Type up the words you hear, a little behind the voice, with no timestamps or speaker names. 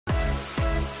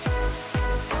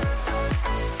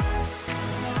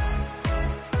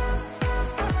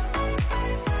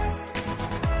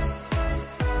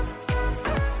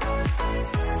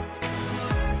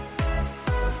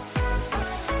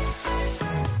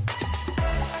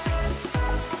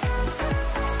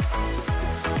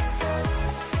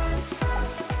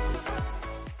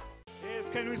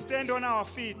stand on our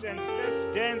feet and let's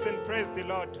dance and praise the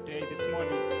Lord today, this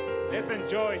morning. Let's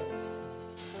enjoy.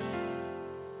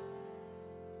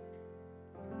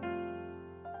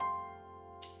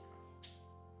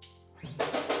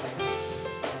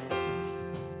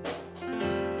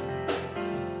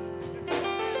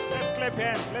 Let's clap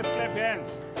hands. Let's clap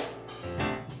hands.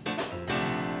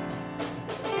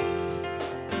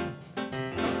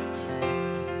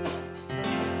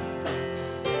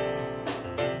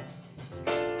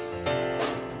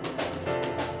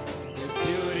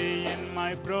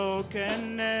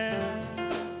 Brokenness,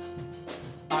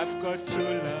 I've got true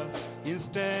love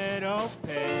instead of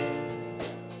pain.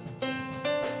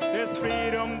 There's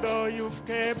freedom though you've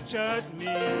captured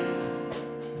me.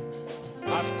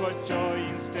 I've got joy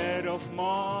instead of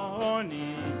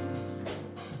mourning.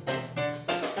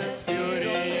 There's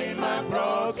beauty in my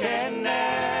brokenness.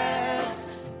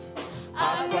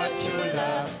 I've got true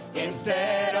love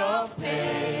instead of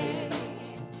pain.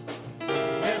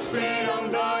 There's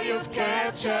freedom though you've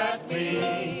captured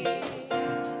me.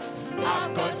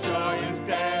 I've got joy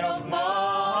instead of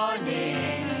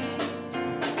mourning.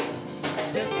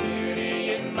 There's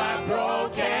beauty in my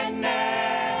brokenness.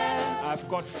 I've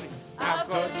got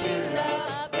true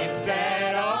love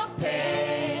instead of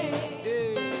pain.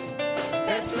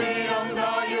 There's freedom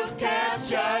though you've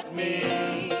captured me.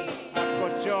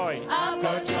 I've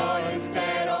got joy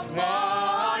instead of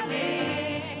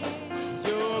mourning.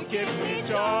 You give me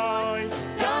joy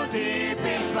down deep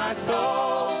in my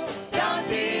soul, down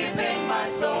deep in my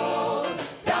soul,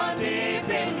 down deep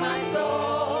in my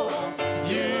soul.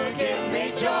 You give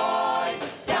me joy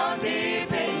down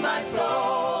deep in my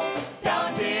soul,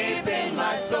 down deep in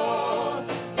my soul,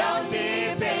 down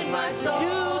deep in my soul.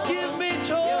 You give me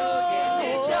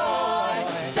joy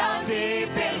down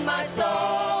deep in my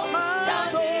soul, down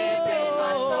deep in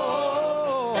my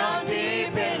soul, down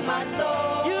deep in my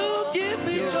soul. You give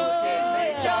me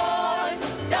joy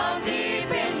down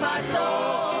deep in my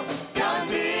soul, down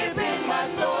deep in my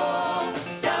soul,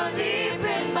 down deep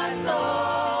in my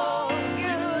soul.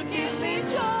 You give me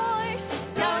joy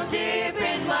down deep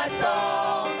in my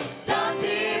soul, down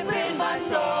deep in my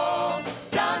soul,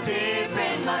 down deep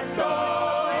in my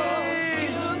soul.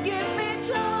 You give me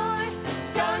joy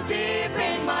down deep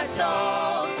in my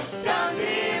soul, down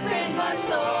deep in my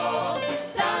soul,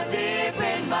 down deep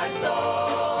in my soul.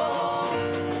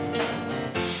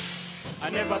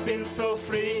 I've never been so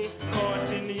free,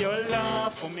 caught in your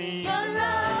love for me. Your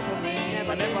love for me.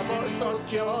 I've never been so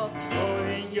secure,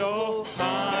 holding your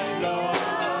hand,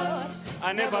 Lord.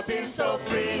 I've never been so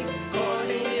free, caught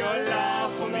in your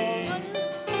love for me.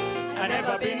 I've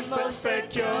never been so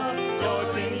secure,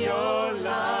 caught in your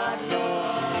love,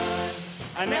 Lord.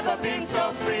 I've never been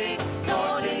so free,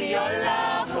 caught in your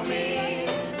love for me.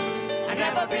 I've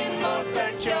never been so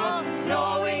secure,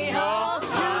 knowing your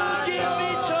heart,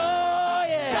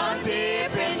 down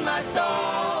deep in my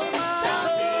soul, down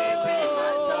deep in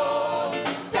my soul,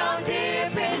 down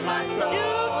deep in my soul. You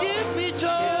give me joy,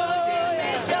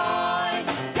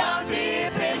 down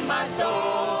deep in my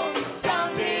soul,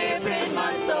 down deep in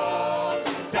my soul,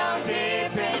 down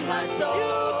deep in my soul.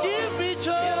 You give me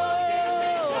joy,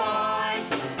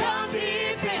 down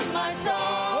deep in my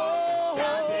soul,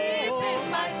 down deep in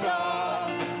my soul,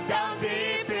 down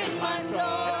deep in my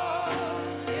soul.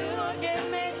 You give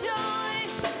me joy,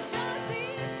 down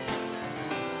deep.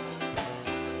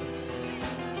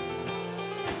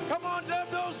 Come on,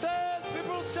 lift those hands,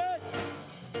 people say.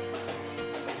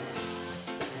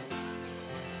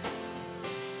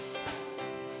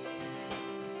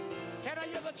 Can I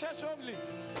hear the church only?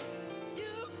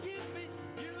 You give me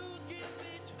joy.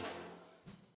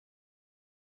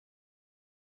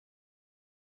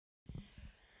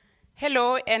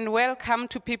 Hello and welcome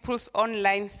to People's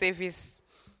Online Service.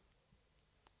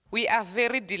 We are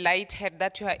very delighted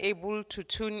that you are able to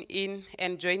tune in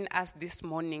and join us this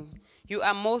morning. You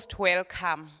are most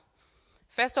welcome.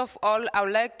 First of all, I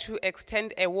would like to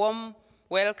extend a warm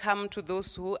welcome to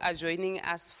those who are joining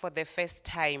us for the first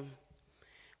time.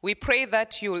 We pray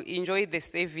that you will enjoy the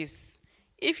service.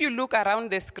 If you look around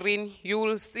the screen, you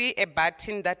will see a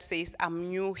button that says, I'm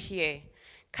new here.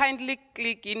 Kindly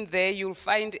click in there, you'll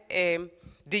find a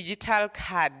digital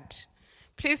card.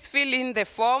 Please fill in the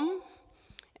form.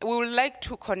 We would like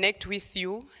to connect with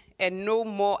you and know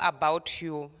more about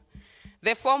you.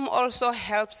 The form also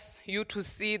helps you to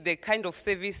see the kind of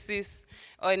services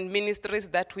and ministries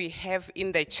that we have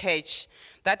in the church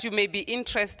that you may be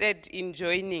interested in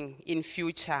joining in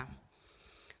future.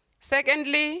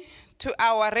 Secondly, to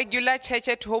our regular Church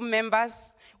at Home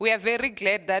members, we are very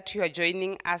glad that you are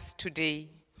joining us today.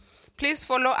 Please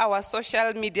follow our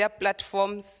social media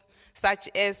platforms such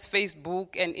as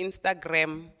Facebook and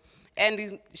Instagram,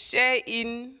 and share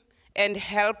in and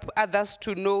help others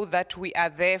to know that we are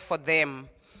there for them.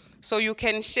 So you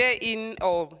can share in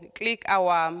or click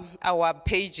our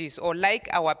pages or like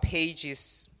our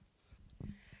pages.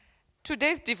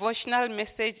 Today's devotional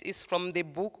message is from the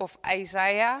book of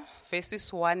Isaiah,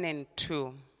 verses 1 and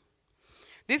 2.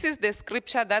 This is the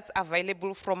scripture that's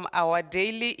available from our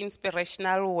daily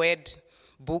inspirational word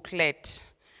booklet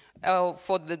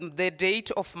for the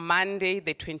date of Monday,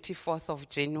 the 24th of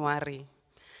January.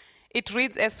 It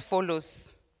reads as follows: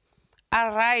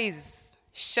 Arise,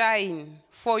 shine,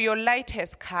 for your light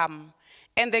has come,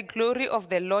 and the glory of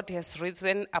the Lord has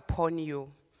risen upon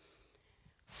you.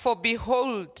 For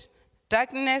behold,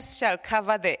 darkness shall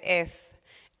cover the earth,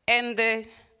 and the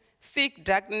thick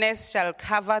darkness shall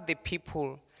cover the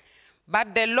people.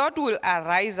 But the Lord will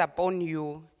arise upon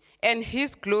you, and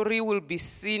his glory will be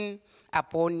seen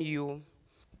upon you.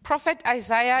 Prophet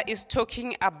Isaiah is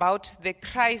talking about the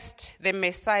Christ, the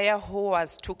Messiah, who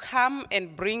was to come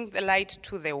and bring the light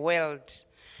to the world.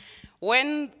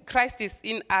 When Christ is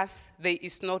in us, there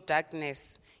is no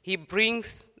darkness. He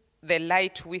brings the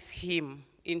light with him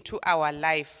into our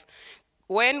life.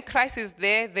 When Christ is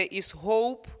there, there is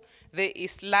hope, there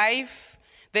is life,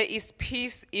 there is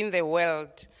peace in the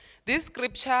world. This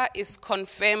scripture is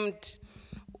confirmed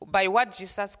by what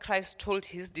Jesus Christ told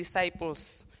his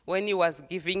disciples when he was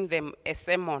giving them a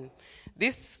sermon.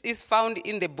 This is found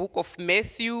in the book of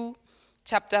Matthew,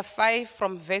 chapter 5,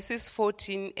 from verses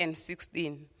 14 and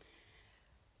 16.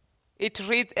 It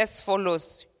reads as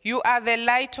follows: You are the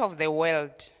light of the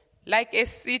world, like a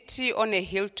city on a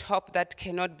hilltop that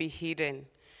cannot be hidden.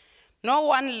 No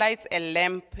one lights a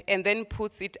lamp and then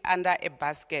puts it under a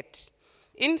basket.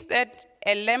 Instead,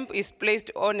 a lamp is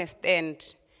placed on a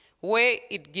stand where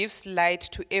it gives light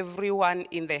to everyone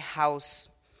in the house.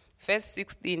 Verse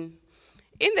 16,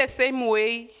 in the same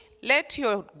way, let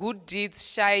your good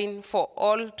deeds shine for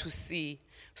all to see,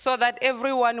 so that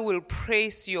everyone will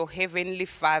praise your heavenly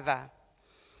Father.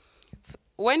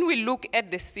 When we look at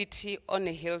the city on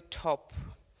a hilltop,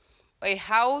 a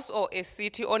house or a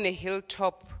city on a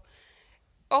hilltop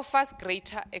offers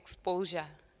greater exposure.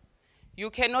 You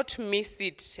cannot miss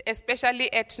it,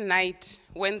 especially at night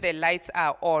when the lights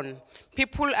are on.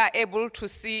 People are able to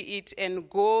see it and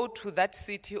go to that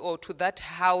city or to that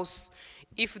house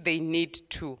if they need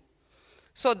to.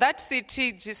 So that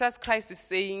city, Jesus Christ is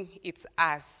saying, it's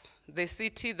us, the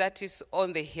city that is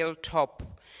on the hilltop.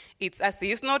 It's us.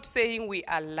 He's not saying we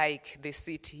are like the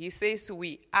city. He says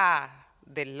we are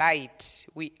the light.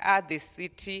 We are the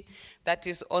city that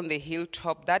is on the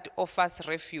hilltop that offers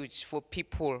refuge for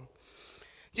people.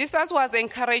 Jesus was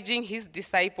encouraging his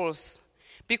disciples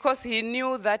because he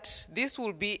knew that this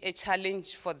will be a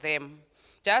challenge for them,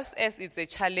 just as it's a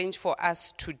challenge for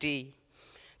us today.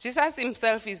 Jesus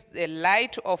himself is the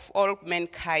light of all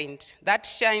mankind that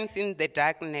shines in the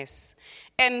darkness.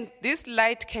 And this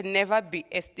light can never be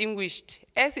extinguished,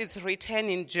 as it's written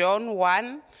in John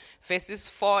 1, verses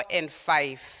 4 and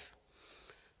 5.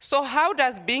 So how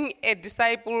does being a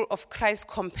disciple of Christ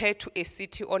compare to a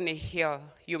city on a hill,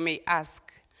 you may ask?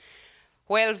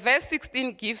 Well, verse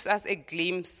 16 gives us a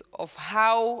glimpse of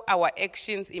how our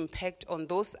actions impact on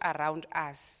those around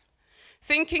us.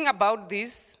 Thinking about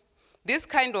this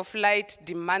kind of light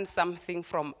demands something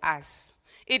from us.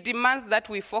 It demands that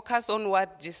we focus on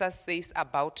what Jesus says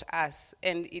about us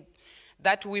and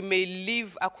that we may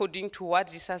live according to what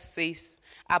Jesus says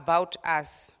about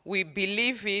us. We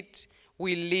believe it,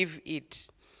 we live it.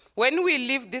 When we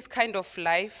live this kind of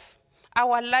life,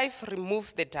 our life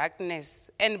removes the darkness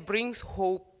and brings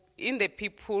hope in the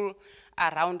people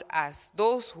around us,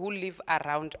 those who live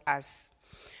around us.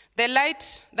 The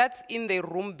light that's in the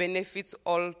room benefits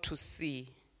all to see.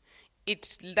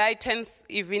 It lightens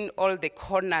even all the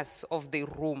corners of the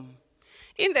room.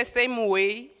 In the same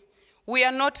way, we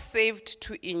are not saved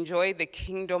to enjoy the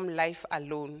kingdom life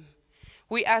alone.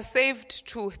 We are saved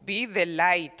to be the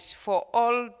light for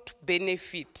all to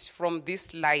benefit from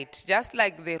this light, just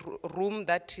like the room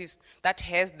that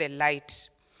has the light.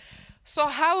 So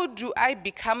how do I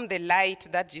become the light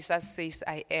that Jesus says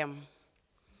I am?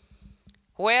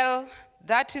 Well,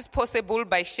 that is possible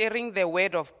by sharing the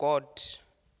word of God.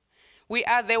 We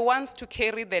are the ones to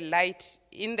carry the light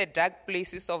in the dark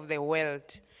places of the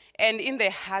world and in the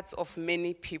hearts of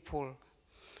many people.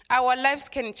 Our lives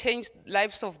can change the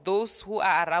lives of those who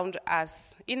are around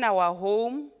us, in our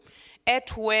home,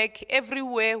 at work,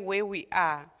 everywhere where we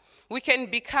are. We can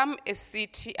become a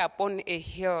city upon a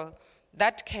hill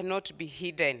that cannot be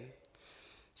hidden.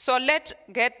 So let's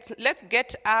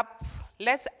get up,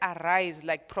 let's arise,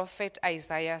 like Prophet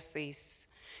Isaiah says.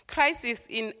 Christ is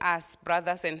in us,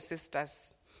 brothers and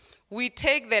sisters. We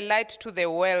take the light to the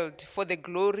world for the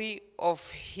glory of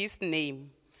his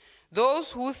name.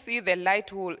 Those who see the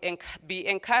light will be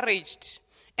encouraged,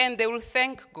 and they will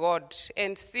thank God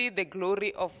and see the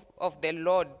glory of the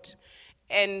Lord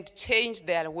and change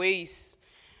their ways.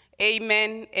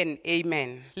 Amen and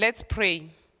amen. Let's pray.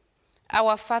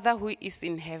 Our Father who is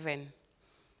in heaven,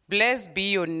 blessed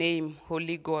be your name,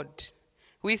 Holy God.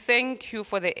 We thank you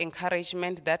for the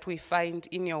encouragement that we find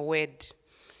in your word.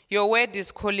 Your word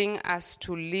is calling us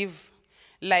to live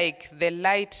like the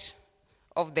light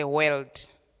of the world.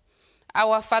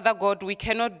 Our Father God, we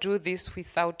cannot do this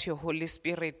without your Holy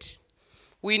Spirit.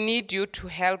 We need you to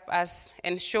help us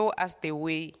and show us the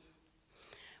way.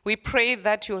 We pray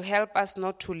that you'll help us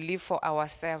not to live for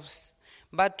ourselves,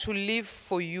 but to live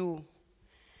for you.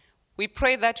 We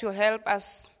pray that you'll help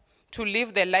us to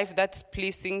live the life that's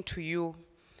pleasing to you,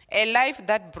 a life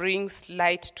that brings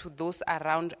light to those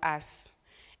around us,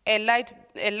 a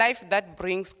life that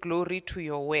brings glory to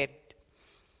your word.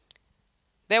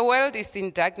 The world is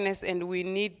in darkness, and we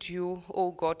need you,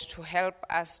 O God, to help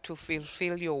us to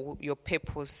fulfill your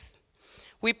purpose.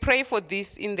 We pray for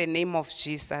this in the name of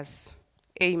Jesus.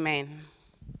 Amen.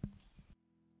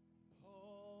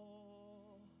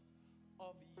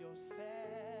 Of yourself,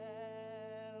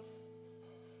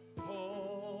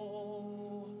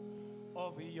 pour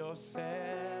of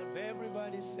yourself.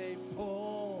 Everybody say,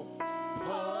 pour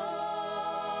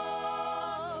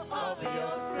of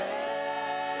yourself.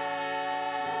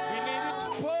 We need you to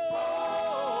pour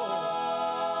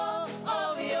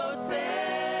of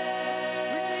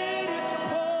yourself. We need you to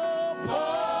pour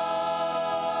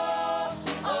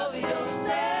of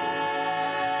yourself.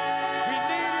 We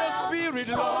need your spirit,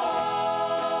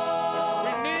 Lord.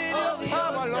 We need your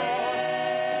power,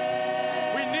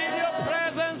 Lord. We need your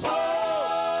presence,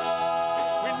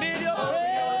 Lord. We need your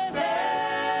presence.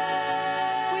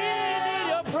 We need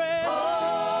your presence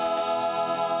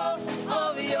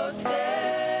of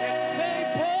yourself. Let's say,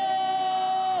 pour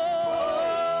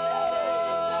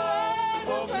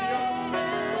of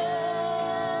yourself.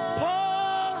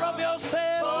 Pour of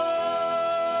yourself. Pour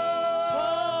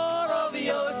of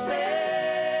yourself.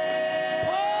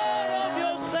 Pour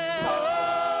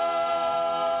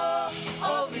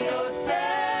of yourself.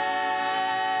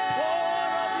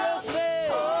 Of yourself.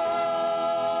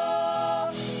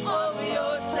 Pour of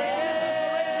yourself.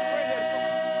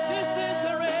 This is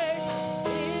the rain.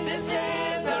 This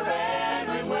is the rain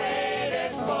we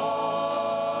waited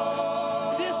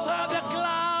for. These are the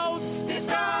clouds. These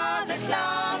are the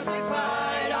clouds we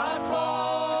cried out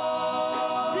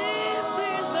for. This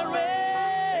is the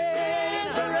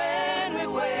rain we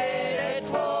waited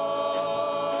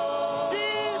for.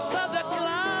 These are the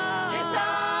clouds. These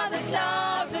are the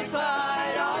clouds we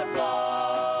cried out for.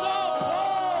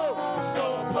 So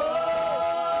pour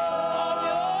of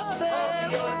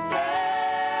yourself.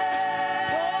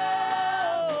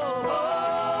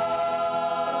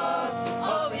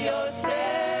 Of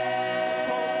yourself.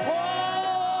 So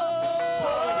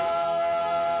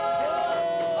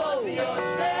of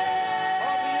yourself.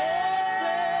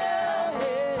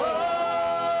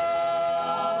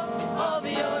 Of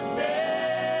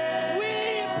yourself.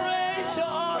 We embrace your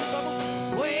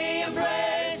awesome. We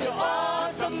embrace your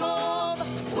awesome move.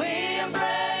 We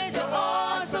embrace your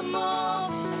awesome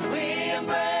move. We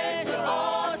embrace your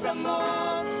awesome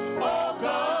move. Oh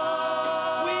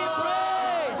God. We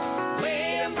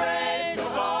embrace your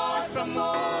awesome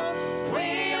move.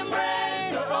 We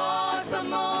embrace your awesome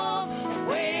move.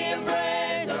 We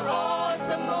embrace your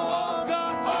awesome move.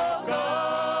 Oh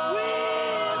God. We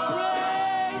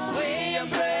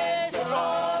embrace your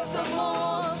awesome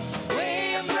move.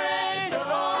 We embrace your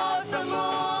awesome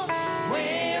move. We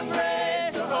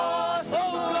embrace your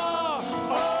awesome move.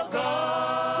 Oh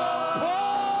God. So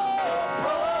pour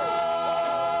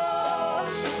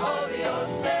of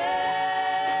yourself.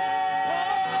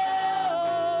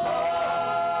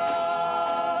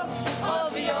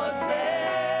 Of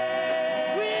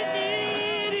yourself. We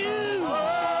need you.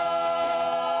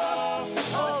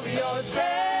 Of yourself.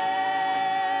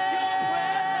 Your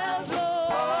presence,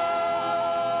 Lord.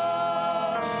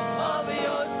 Of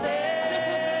yourself.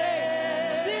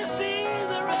 This is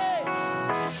the rain.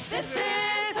 This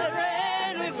is the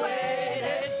rain we've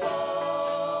waited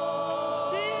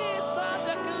for. These are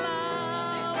the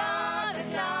clouds. These are the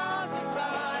clouds we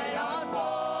cried out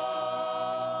for.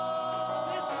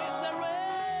 This is the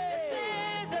rain. This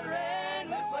is the rain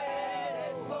we've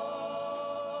waited for.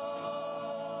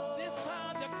 These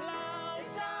are the clouds.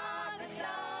 These are the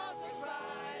clouds we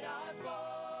cried out for.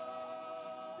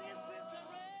 This is the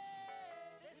rain.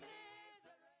 This is the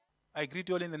rain. I greet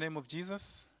you all in the name of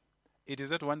Jesus. it is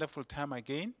that wonderful time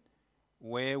again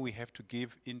where we have to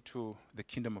give into the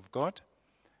kingdom of God.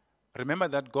 Remember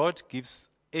that God gives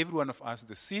every one of us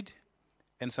the seed,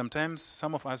 and sometimes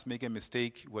some of us make a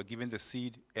mistake. We're given the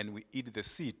seed and we eat the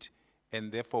seed,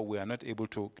 and therefore we are not able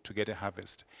to get a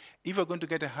harvest. If we're going to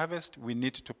get a harvest, we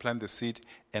need to plant the seed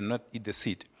and not eat the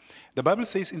seed. The Bible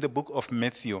says in the book of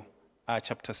Matthew,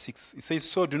 chapter 6, it says,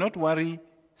 "So do not worry,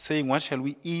 saying, what shall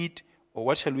we eat, or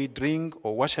what shall we drink,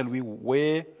 or what shall we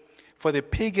wear? For the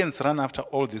pagans run after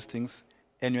all these things,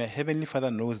 and your heavenly Father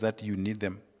knows that you need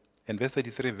them." And verse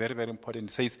 33, very, very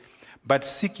important. It says, "But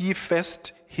seek ye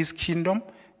first his kingdom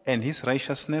and his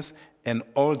righteousness, and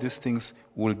all these things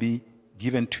will be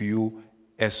given to you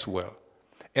as well."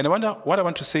 And what I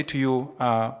want to say to you,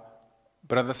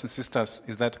 brothers and sisters,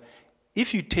 is that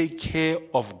if you take care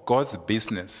of God's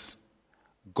business,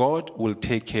 God will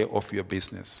take care of your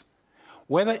business.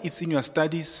 Whether it's in your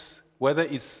studies, whether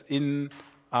it's in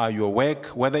your work,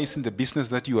 whether it's in the business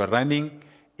that you are running,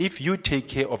 if you take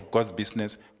care of God's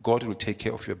business, God will take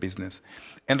care of your business.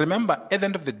 And remember, at the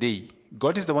end of the day,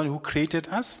 God is the one who created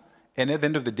us, and at the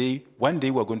end of the day, one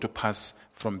day we're going to pass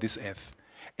from this earth.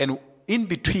 And in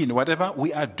between, whatever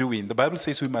we are doing, the Bible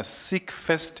says we must seek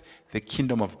first the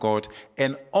kingdom of God,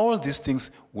 and all these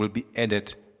things will be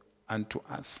added unto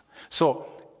us. So,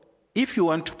 if you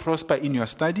want to prosper in your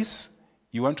studies,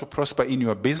 you want to prosper in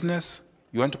your business,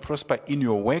 you want to prosper in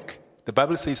your work, the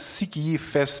Bible says, seek ye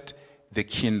first the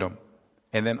kingdom,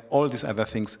 and then all these other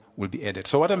things will be added.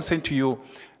 So what I'm saying to you,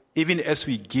 even as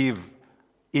we give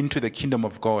into the kingdom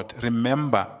of God,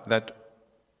 remember that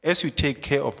as you take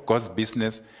care of God's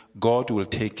business, God will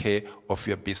take care of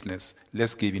your business.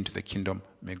 Let's give into the kingdom.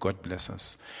 May God bless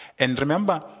us. And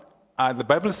remember, the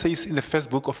Bible says in the first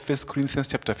book of 1 Corinthians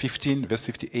chapter 15, verse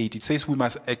 58, it says we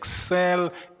must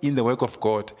excel in the work of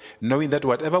God, knowing that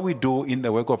whatever we do in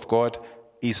the work of God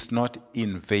is not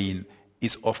in vain,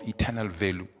 is of eternal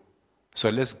value. So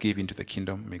let's give into the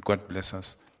kingdom. May God bless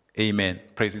us. Amen.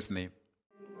 Praise his name.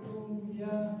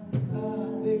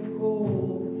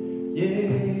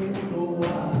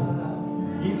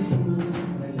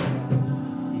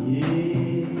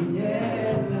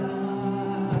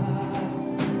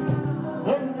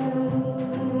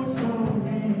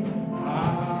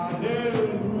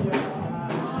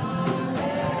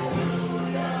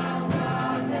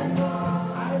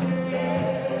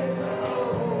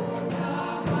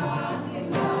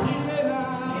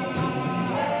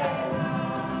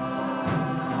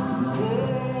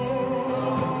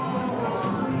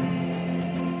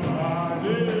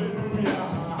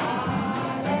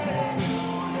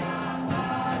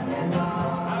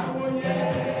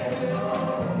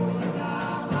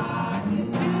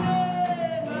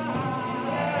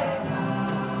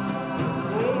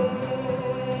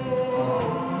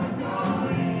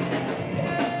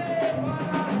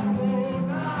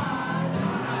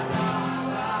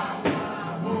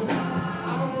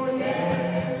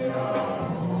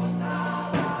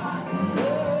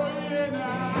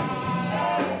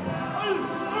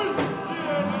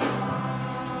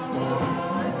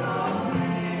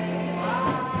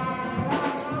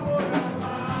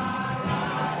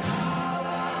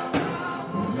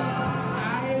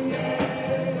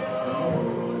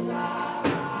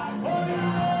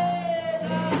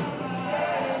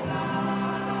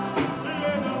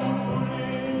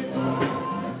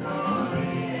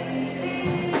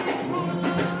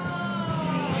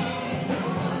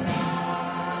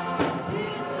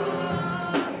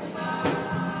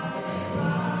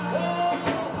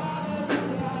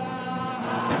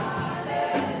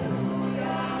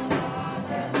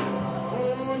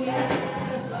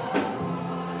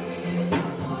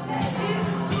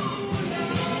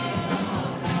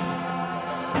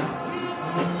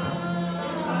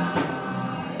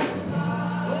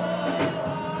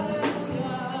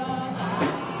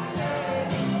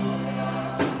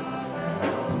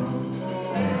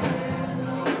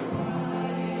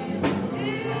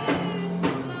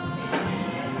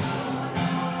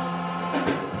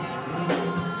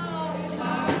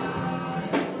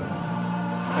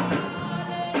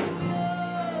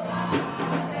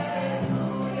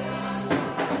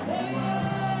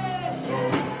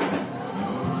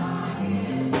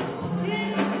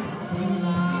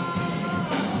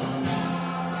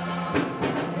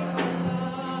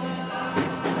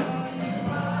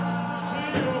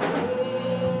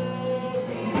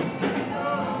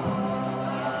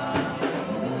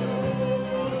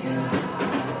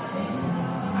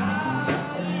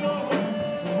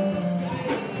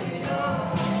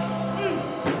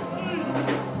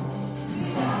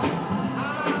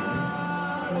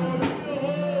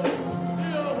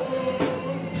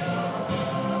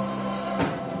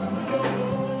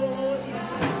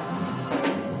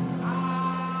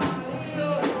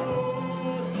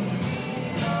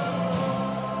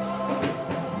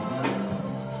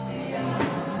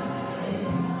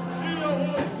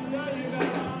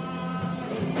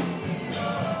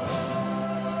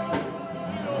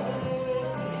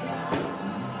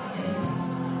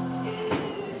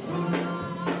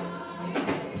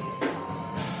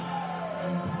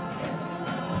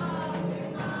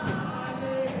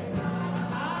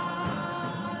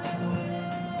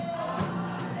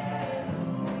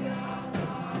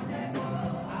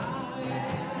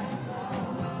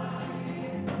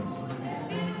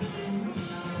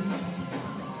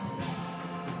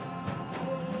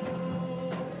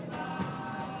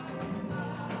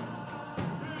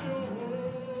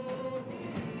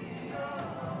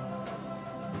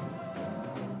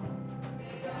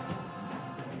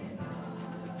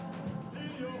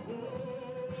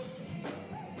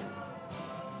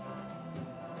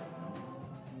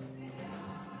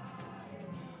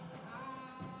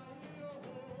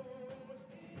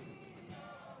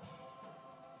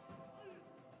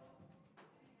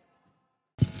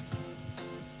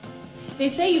 They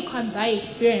say you can't buy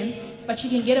experience, but you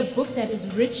can get a book that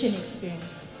is rich in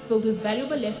experience, filled with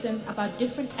valuable lessons about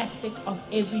different aspects of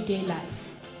everyday life.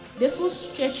 This will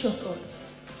stretch your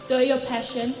thoughts, stir your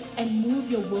passion, and move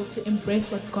your will to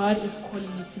embrace what God is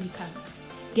calling you to become.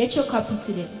 Get your copy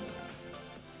today.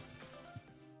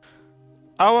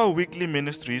 Our weekly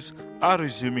ministries are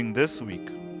resuming this week.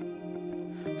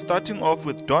 Starting off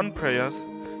with dawn prayers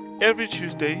every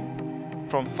Tuesday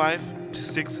from 5 to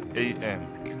 6 a.m.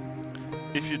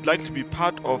 If you'd like to be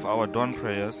part of our dawn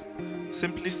prayers,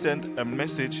 simply send a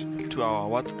message to our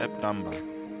WhatsApp number.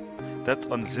 That's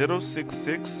on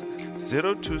 066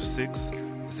 026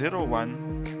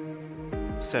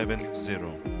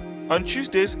 0170. On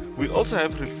Tuesdays, we also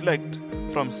have Reflect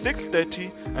from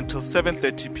 6:30 until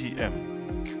 7:30 p.m.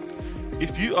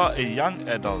 If you are a young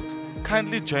adult,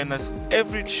 kindly join us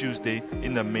every Tuesday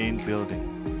in the main building.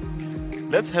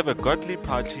 Let's have a godly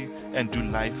party and do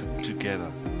life together.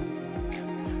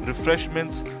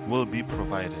 Refreshments will be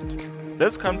provided.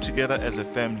 Let's come together as a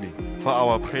family for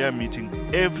our prayer meeting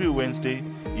every Wednesday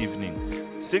evening,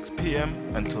 6 p.m.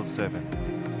 until 7.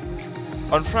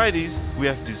 On Fridays, we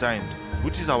have Designed,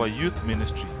 which is our youth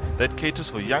ministry that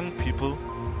caters for young people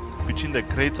between the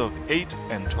grades of 8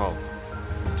 and 12.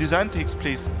 Design takes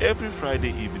place every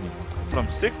Friday evening from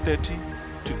 6:30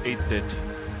 to 8:30.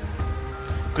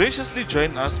 Graciously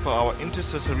join us for our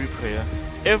intercessory prayer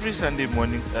every Sunday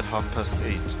morning at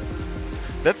 8:30.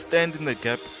 Let's stand in the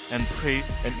gap and pray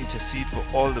and intercede for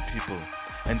all the people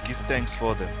and give thanks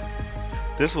for them.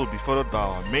 This will be followed by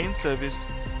our main service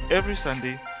every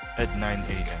Sunday at 9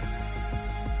 a.m.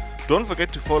 Don't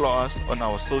forget to follow us on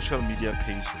our social media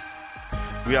pages.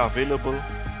 We are available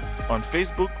on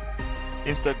Facebook,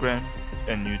 Instagram,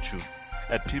 and YouTube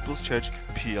at People's Church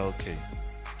PLK.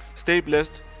 Stay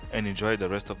blessed and enjoy the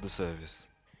rest of the service.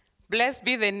 Blessed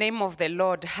be the name of the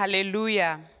Lord.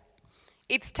 Hallelujah.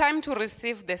 It's time to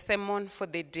receive the sermon for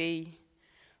the day.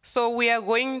 So we are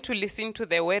going to listen to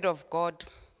the word of God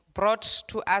brought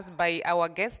to us by our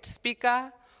guest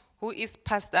speaker, who is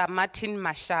Pastor Martin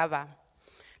Mashaba.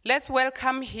 Let's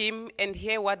welcome him and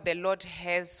hear what the Lord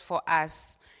has for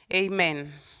us.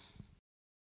 Amen.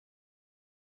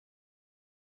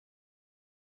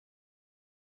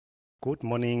 Good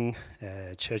morning,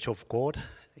 Church of God.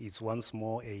 It's once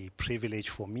more a privilege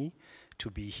for me to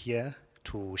be here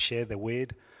to share the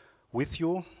word with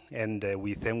you, and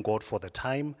we thank God for the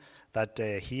time that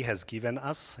He has given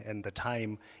us and the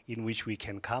time in which we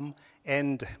can come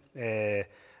and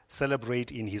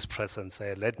celebrate in His presence.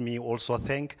 Let me also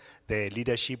thank the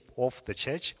leadership of the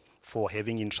church for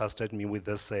having entrusted me with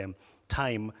this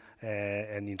time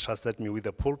and entrusted me with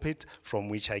the pulpit from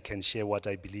which I can share what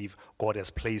I believe God has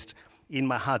placed in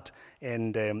my heart.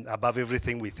 And above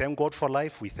everything, we thank God for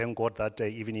life. We thank God that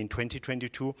even in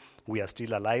 2022, we are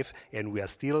still alive and we are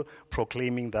still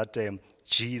proclaiming that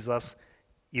Jesus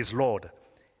is Lord.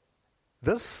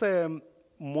 This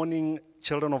morning,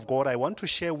 children of God, I want to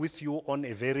share with you on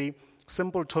a very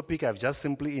simple topic. I've just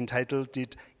simply entitled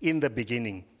it, In the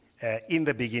Beginning. In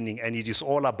the beginning, and it is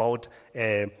all about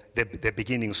the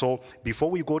beginning. So before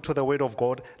we go to the Word of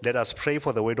God, let us pray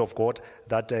for the Word of God,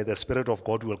 that the Spirit of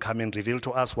God will come and reveal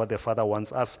to us what the Father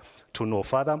wants us to know.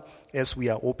 Father, as we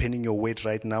are opening your Word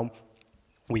right now,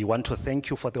 we want to thank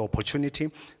you for the opportunity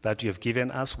that you have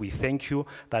given us. We thank you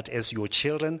that as your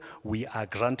children, we are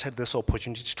granted this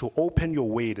opportunity to open your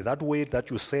word. That word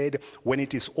that you said, when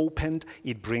it is opened,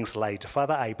 it brings light.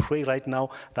 Father, I pray right now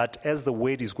that as the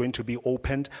word is going to be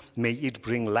opened, may it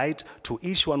bring light to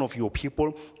each one of your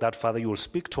people, that, Father, you will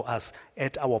speak to us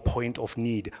at our point of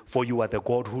need. For you are the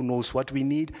God who knows what we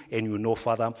need, and you know,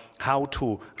 Father, how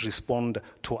to respond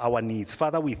to our needs.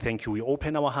 Father, we thank you. We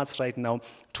open our hearts right now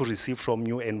to receive from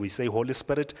you, and we say, Holy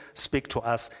Spirit, speak to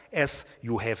us as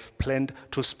you have planned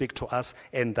to speak to us,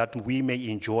 and that we may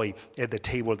enjoy at the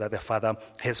table that the Father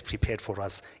has prepared for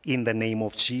us. In the name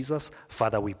of Jesus,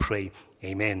 Father, we pray.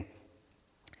 Amen.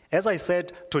 As I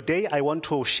said, today I want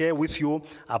to share with you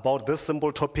about this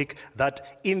simple topic,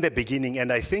 that in the beginning,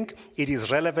 and I think it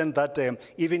is relevant that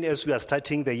even as we are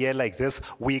starting the year like this,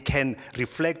 we can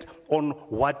reflect on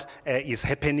what is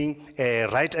happening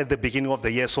right at the beginning of the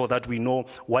year, so that we know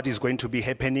what is going to be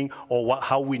happening or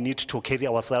how we need to carry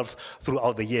ourselves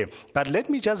throughout the year. But let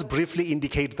me just briefly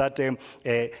indicate that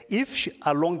if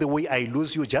along the way I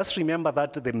lose you, just remember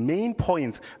that the main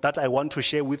points that I want to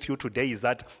share with you today is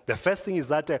that the first thing is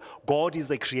that God is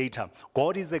the creator.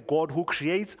 God is the God who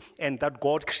creates, and that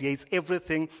God creates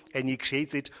everything, and he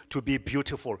creates it to be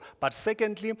beautiful. But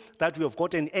secondly, that we have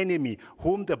got an enemy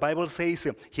whom the Bible says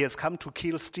he has come to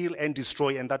kill, steal, and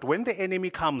destroy, and that when the enemy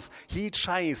comes, he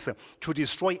tries to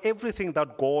destroy everything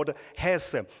that God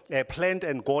has planned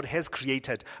and God has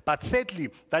created. But thirdly,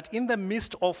 that in the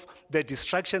midst of the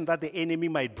destruction that the enemy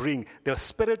might bring, the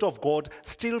Spirit of God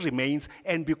still remains,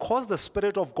 and because the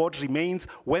Spirit of God remains,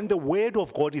 when the word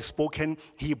of God is spoken,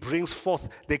 he brings forth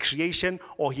the creation,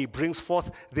 or he brings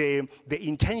forth the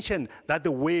intention that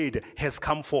the word has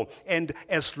come for. And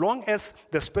as long as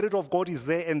the Spirit of God is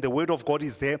there and the word of God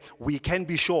is there, we can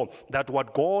be sure that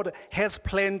what God has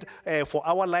planned for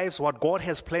our lives, what God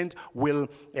has planned will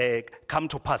come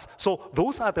to pass. So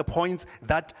those are the points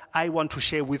that I want to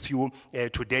share with you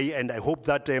today, and I hope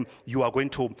that you are going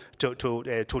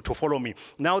to follow me.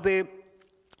 Now, the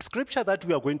scripture that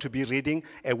we are going to be reading,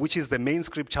 which is the main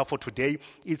scripture for today,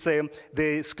 it's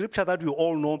the scripture that we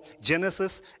all know,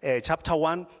 Genesis chapter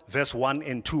 1, verse 1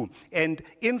 and 2. And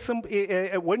in some,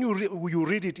 when you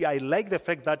read it, I like the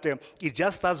fact that it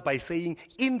just starts by saying,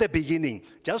 in the beginning,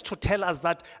 just to tell us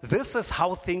that this is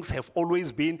how things have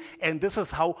always been, and this is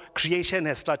how creation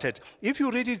has started. If you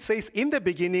read it, it says, in the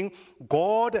beginning,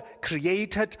 God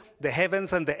created the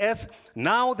heavens and the earth.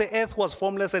 Now the earth was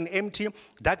formless and empty.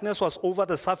 Darkness was over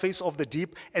the surface of the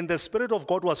deep, and the Spirit of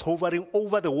God was hovering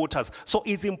over the waters. So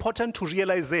it's important to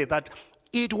realize there that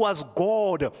it was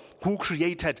God who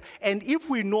created. And if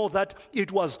we know that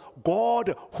it was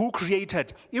God who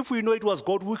created, if we know it was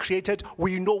God who created,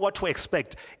 we know what to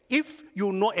expect. If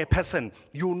you know a person,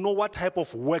 you know what type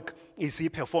of work is he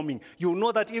performing. You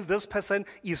know that if this person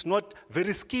is not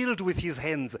very skilled with his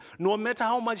hands, no matter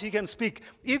how much he can speak,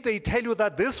 if they tell you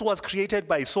that this was created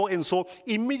by so and so,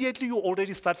 immediately you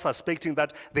already start suspecting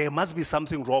that there must be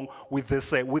something wrong with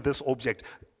this object.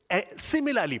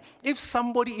 Similarly, if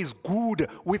somebody is good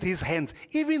with his hands,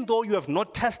 even though you have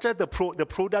not tested the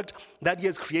product that he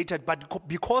has created, but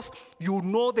because you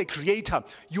know the creator,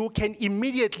 you can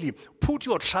immediately put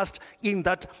your trust in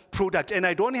that product. And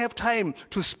I don't have time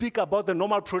to speak about the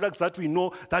normal products that we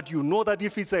know, that you know that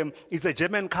if it's a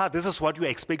German car, this is what you're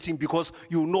expecting because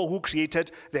you know who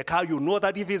created the car. You know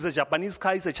that if it's a Japanese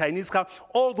car, it's a Chinese car.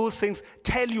 All those things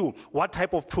tell you what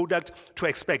type of product to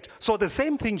expect. So the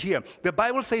same thing here. The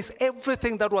Bible says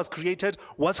everything that was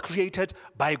created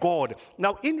by God.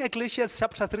 Now in Ecclesiastes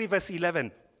chapter 3 verse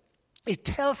 11, it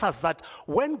tells us that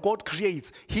when God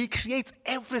creates, he creates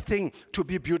everything to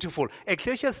be beautiful.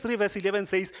 Ecclesiastes 3 verse 11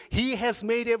 says, he has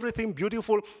made everything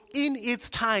beautiful in its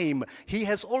time. He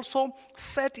has also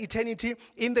set eternity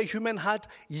in the human heart,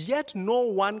 yet no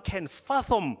one can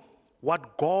fathom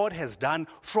what God has done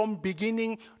from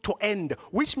beginning to end,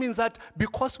 which means that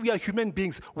because we are human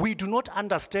beings, we do not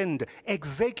understand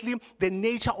exactly the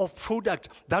nature of product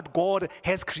that God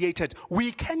has created.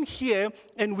 We can hear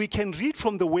and we can read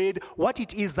from the word what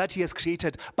it is that he has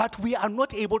created, but we are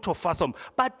not able to fathom.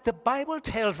 But the Bible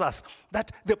tells us that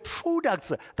the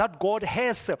products that God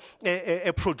has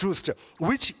produced,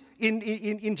 which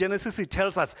in Genesis it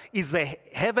tells us is the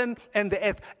heaven and the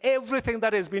earth, everything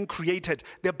that has been created.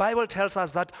 The Bible tells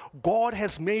us that God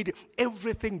has made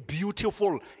everything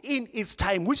beautiful in its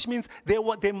time, which means there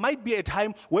might be a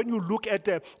time when you look at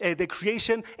the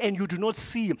creation and you do not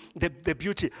see the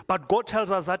beauty. But God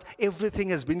tells us that everything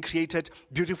has been created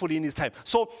beautifully in his time.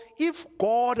 So if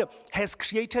God has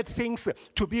created things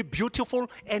to be beautiful,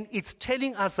 and it's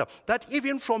telling us that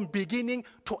even from beginning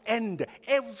to end,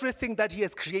 everything that he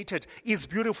has created is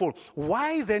beautiful,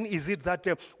 why then is it that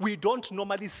we don't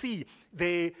normally see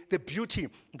the beauty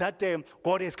that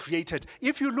God has created?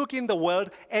 If you look in the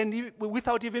world, and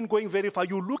without even going very far,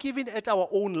 you look even at our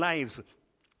own lives,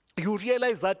 you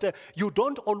realize that you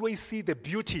don't always see the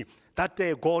beauty that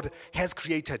God has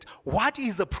created. What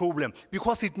is the problem?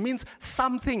 Because it means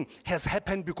something has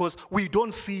happened because we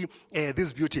don't see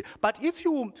this beauty. But if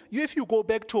you go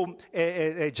back to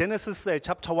Genesis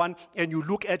chapter 1 and you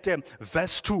look at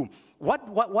verse 2,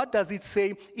 what does it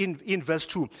say in verse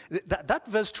 2? That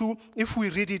verse 2, if we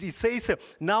read it, it says,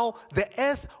 now the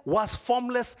earth was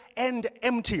formless and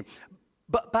empty.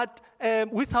 But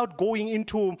without going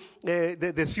into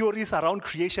the theories around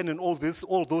creation and all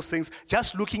those things,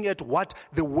 just looking at what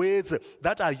the words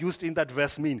that are used in that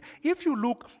verse mean. If you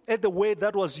look at the word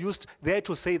that was used there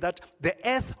to say that the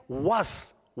earth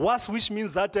was, which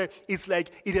means that it's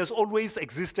like it has always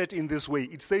existed in this way.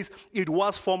 It says it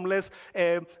was formless,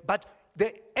 but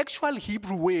the actual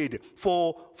Hebrew word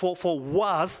for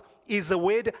was is the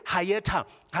word hayeta.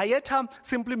 Hayeta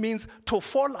simply means to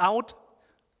fall out,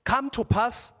 come to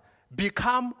pass,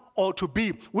 become, or to be,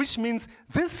 which means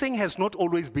this thing has not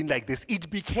always been like this. It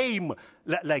became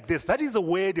like this. That is the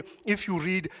word, if you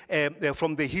read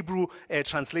from the Hebrew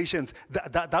translations,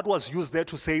 that was used there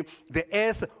to say the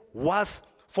earth was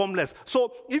formless.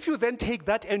 So if you then take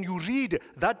that and you read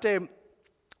that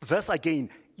verse again,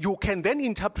 you can then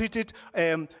interpret it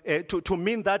to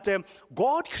mean that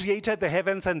God created the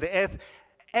heavens and the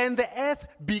earth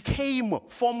became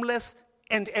formless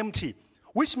and empty,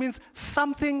 which means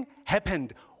something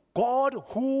happened. God,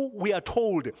 who we are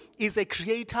told is a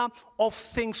creator of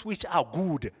things which are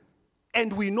good.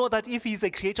 And we know that if he's a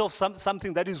creator of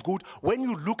something that is good, when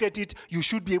you look at it, you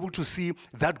should be able to see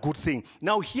that good thing.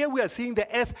 Now here we are seeing the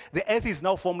earth is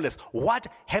now formless. What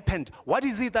happened? What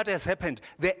is it that has happened?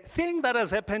 The thing that has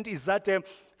happened is that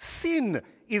sin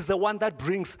is the one that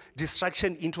brings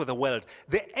destruction into the world.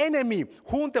 The enemy,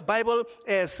 whom the Bible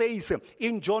says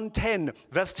in John 10,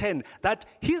 verse 10, that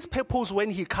his purpose when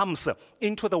he comes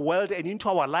into the world and into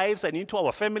our lives and into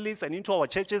our families and into our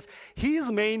churches, his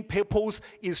main purpose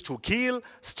is to kill,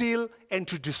 steal, and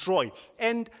to destroy.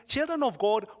 And children of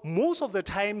God, most of the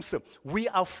times we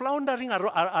are floundering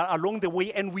along the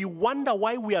way, and we wonder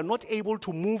why we are not able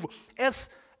to move as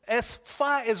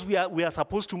far as we are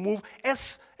supposed to move,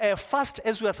 as fast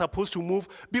as we are supposed to move,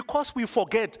 because we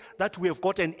forget that we have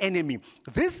got an enemy.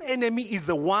 This enemy is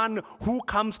the one who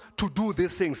comes to do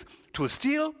these things, to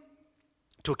steal,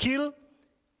 to kill,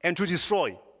 and to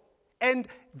destroy. And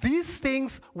these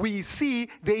things we see,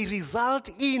 they result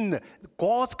in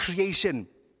God's creation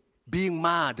being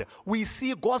mad. We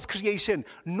see God's creation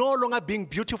no longer being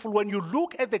beautiful. When you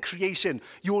look at the creation,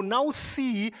 you now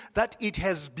see that it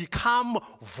has become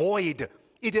void.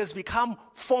 It has become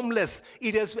formless.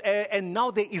 It has, and now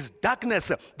there is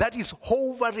darkness that is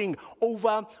hovering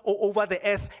over the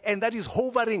earth, and that is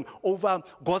hovering over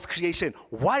God's creation.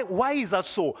 Why is that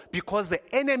so? Because the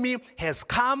enemy has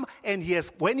come, and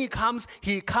when he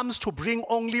comes to bring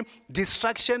only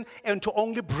destruction and to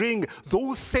only bring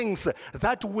those things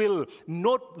that will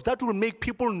make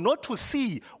people not to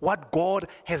see what God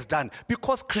has done.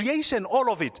 Because creation,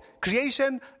 all of it,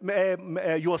 creation,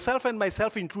 yourself and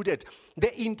myself included,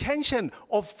 the intention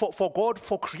for God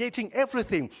for creating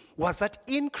everything was that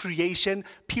in creation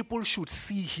people should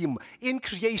see him. In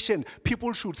creation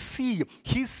people should see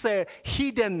his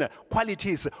hidden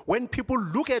qualities. When people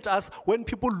look at us, when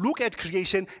people look at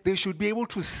creation, they should be able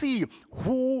to see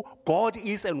who God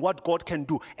is and what God can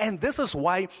do. And this is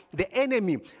why the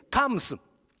enemy comes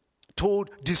to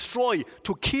destroy,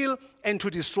 to kill, and to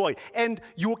destroy. And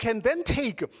you can then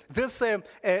take this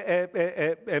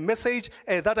message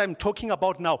that I'm talking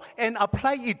about now and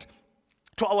apply it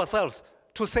to ourselves,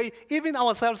 to say, even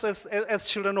ourselves as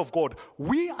children of God,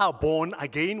 we are born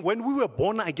again. When we were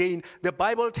born again, the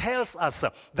Bible tells us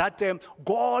that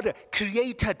God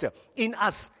created in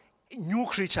us new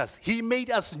creatures. He made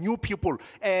us new people.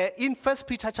 In 1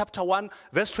 Peter chapter 1,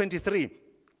 verse 23,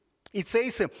 it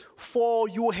says, "For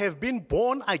you have been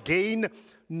born again,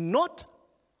 not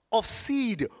of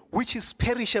seed which is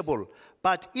perishable,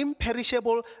 but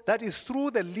imperishable, that is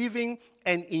through the living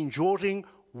and enduring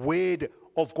word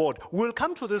of God." We'll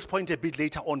come to this point a bit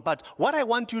later on, but what I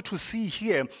want you to see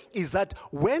here is that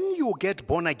when you get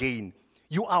born again,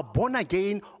 you are born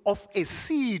again of a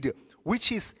seed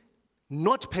which is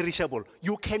not perishable.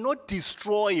 You cannot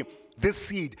destroy this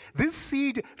seed. This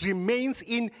seed remains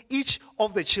in each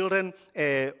of the children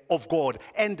of God.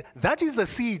 And that is the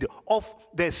seed of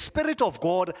the Spirit of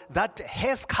God that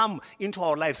has come into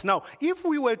our lives. Now, if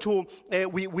we were to,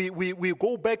 we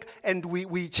go back and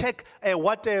we check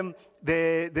what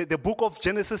the book of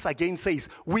Genesis again says,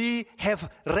 we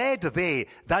have read there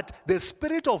that the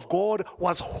Spirit of God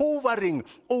was hovering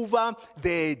over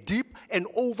the deep and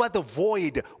over the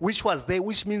void which was there,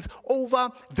 which means over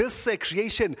this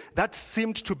creation that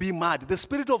seemed to be mad. The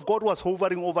Spirit of God was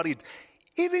hovering over it.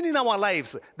 Even in our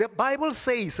lives, the Bible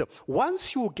says,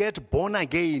 once you get born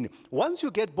again,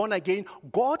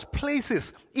 God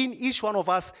places in each one of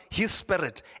us His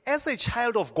Spirit. As a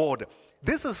child of God,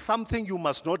 this is something you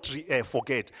must not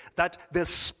forget, that the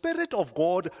Spirit of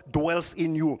God dwells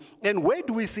in you. And where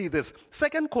do we see this?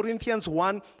 2 Corinthians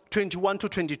 1, 21 to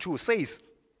 22 says,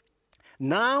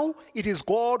 "Now it is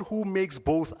God who makes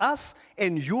both us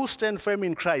and you stand firm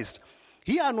in Christ.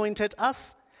 He anointed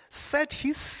us, set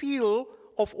His seal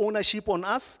of ownership on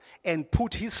us, and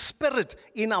put His Spirit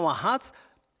in our hearts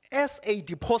as a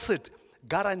deposit,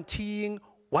 guaranteeing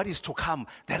what is to come.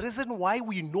 The reason why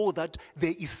we know that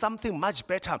there is something much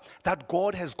better that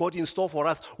God has got in store for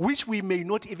us, which we may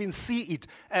not even see it,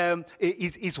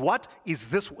 is what this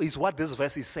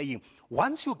verse is saying.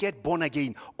 Once you get born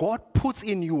again, God puts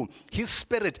in you His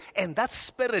Spirit, and that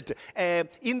Spirit,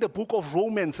 in the book of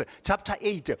Romans, chapter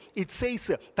 8, it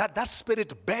says that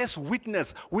Spirit bears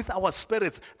witness with our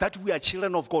spirits that we are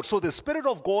children of God. So the Spirit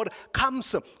of God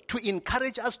comes to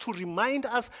encourage us, to remind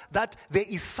us that there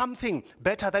is something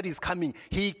better that is coming.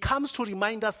 He comes to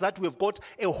remind us that we've got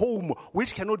a home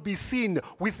which cannot be seen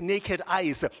with naked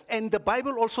eyes. And the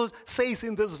Bible also says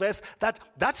in this verse that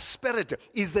Spirit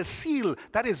is the seal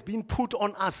that has been put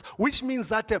on us, which means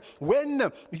that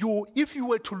if you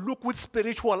were to look with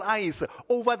spiritual eyes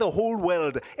over the whole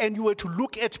world and you were to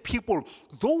look at people,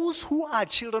 those who are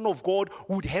children of God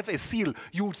would have a seal.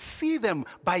 You would see them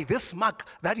by this mark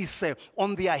that is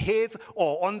on their heads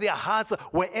or on their hearts,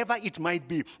 wherever it might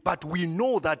be. But we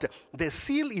know that the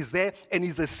seal is there, and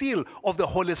is the seal of the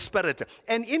Holy Spirit.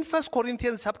 And in 1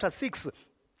 Corinthians chapter 6,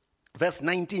 verse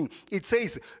 19, it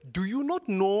says, do you not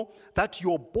know that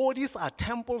your bodies are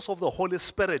temples of the Holy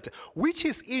Spirit, which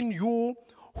is in you,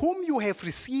 whom you have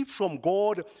received from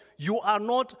God? You are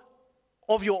not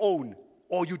of your own,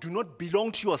 or you do not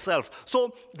belong to yourself.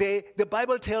 So the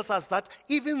Bible tells us that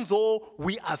even though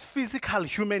we are physical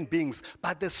human beings,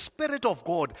 but the Spirit of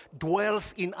God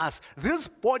dwells in us. This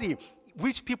body,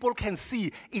 which people can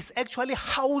see, is actually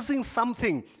housing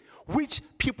something which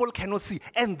people cannot see.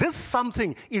 And this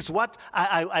something is what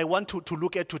I want to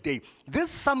look at today. This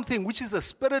something, which is the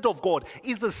Spirit of God,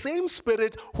 is the same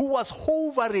Spirit who was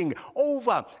hovering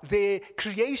over the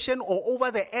creation or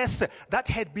over the earth that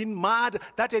had been marred,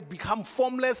 that had become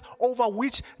formless, over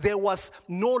which there was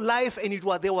no life and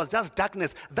there was just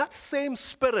darkness. That same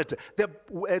Spirit,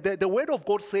 the Word of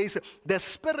God says, the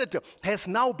Spirit has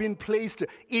now been placed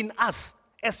in us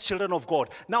as children of God.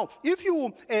 Now, if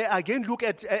you again look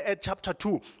at chapter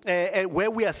 2, where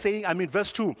we are saying,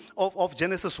 verse 2 of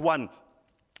Genesis 1,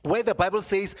 where the Bible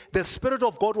says the Spirit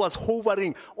of God was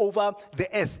hovering over the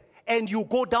earth. And you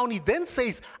go down, it then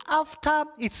says, after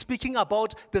it's speaking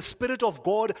about the Spirit of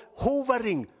God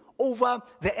hovering over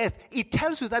the earth, it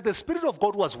tells you that the Spirit of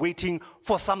God was waiting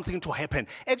for something to happen.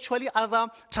 Actually, other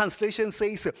translations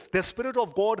says the Spirit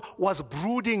of God was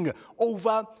brooding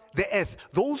over the earth.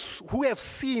 Those who have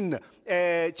seen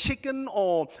chicken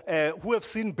or who have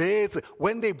seen birds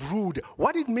when they brood,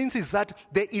 what it means is that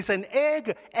there is an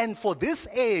egg, and for this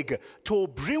egg to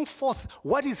bring forth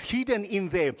what is hidden in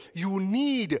there,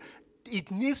 it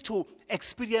needs to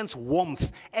experience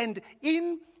warmth. And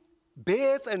in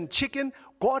birds and chicken,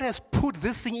 God has put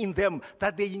this thing in them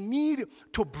that they need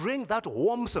to bring that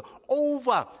warmth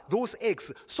over those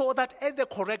eggs, so that at the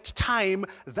correct time,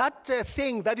 that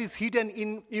thing that is hidden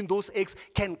in those eggs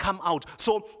can come out.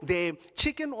 So the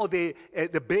chicken or the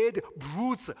bird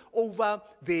broods over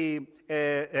the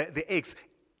eggs.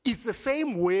 It's the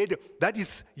same word that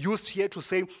is used here to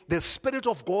say the Spirit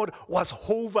of God was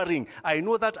hovering. I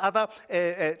know that other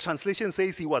translation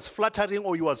says he was fluttering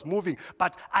or he was moving,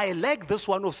 but I like this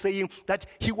one of saying that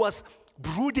he was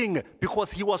brooding,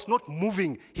 because he was not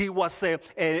moving. He was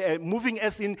moving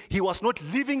as in he was not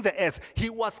leaving the earth.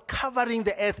 He was covering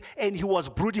the earth and he was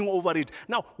brooding over it.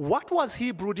 Now, what was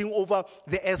he brooding over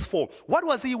the earth for? What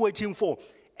was he waiting for?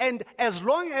 And as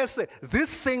long as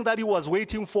this thing that he was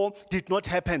waiting for did not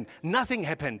happen, nothing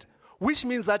happened. Which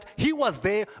means that he was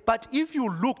there, but if you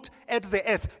looked at the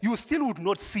earth, you still would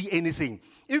not see anything.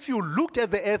 If you looked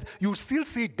at the earth, you still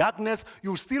see darkness,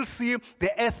 you still see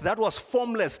the earth that was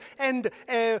formless. And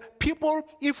people,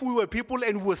 if we were people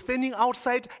and we were standing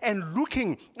outside and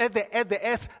looking at the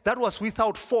earth that was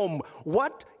without form,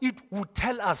 what it would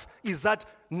tell us is that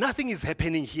nothing is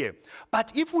happening here.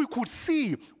 But if we could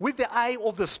see with the eye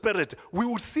of the Spirit, we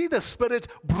would see the Spirit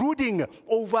brooding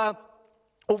over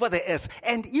the earth.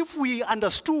 And if we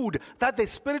understood that the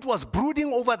Spirit was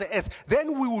brooding over the earth,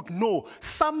 then we would know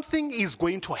something is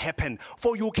going to happen.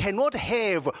 For you cannot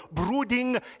have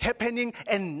brooding happening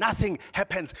and nothing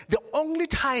happens. The only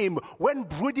time when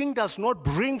brooding does not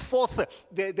bring forth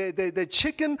the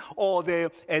chicken or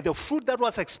the fruit that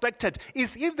was expected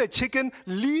is if the chicken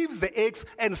leaves the eggs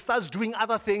and starts doing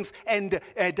other things and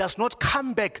does not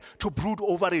come back to brood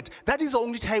over it. That is the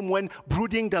only time when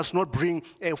brooding does not bring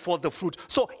forth the fruit.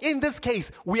 So in this case,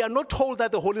 we are not told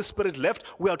that the Holy Spirit left.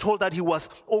 We are told that he was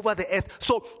over the earth.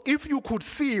 So if you could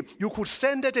see, you could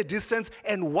stand at a distance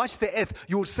and watch the earth,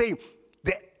 you would say,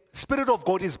 Spirit of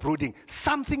God is brooding.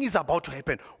 Something is about to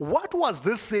happen. What was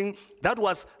this thing that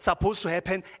was supposed to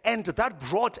happen and that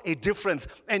brought a difference?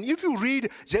 And if you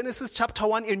read Genesis chapter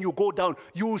 1 and you go down,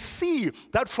 you see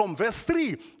that from verse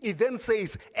 3, it then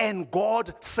says, and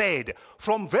God said.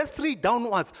 From verse 3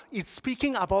 downwards, it's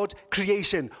speaking about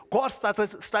creation. God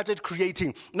started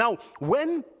creating. Now,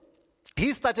 when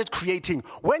he started creating,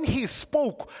 when he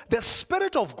spoke, the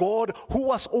Spirit of God who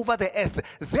was over the earth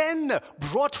then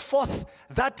brought forth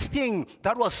that thing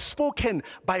that was spoken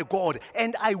by God.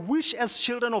 And I wish as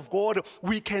children of God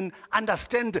we can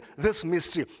understand this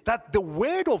mystery, that the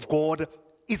word of God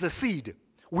is a seed.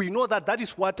 We know that that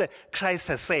is what Christ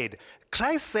has said.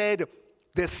 Christ said,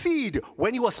 the seed,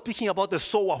 when he was speaking about the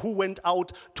sower who went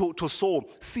out to sow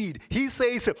seed, he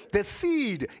says the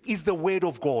seed is the word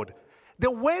of God. The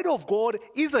word of God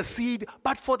is a seed,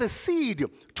 but for the seed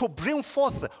to bring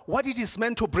forth what it is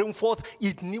meant to bring forth,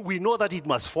 we know that it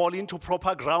must fall into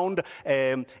proper ground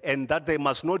and that there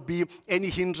must not be any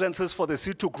hindrances for the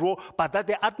seed to grow, but that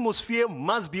the atmosphere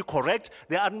must be correct,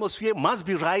 the atmosphere must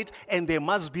be right, and there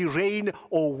must be rain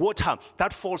or water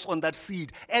that falls on that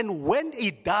seed. And when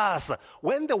it does,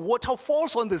 when the water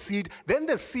falls on the seed, then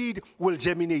the seed will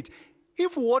germinate.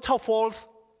 If water falls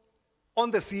on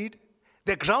the seed,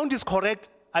 the ground is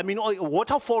correct.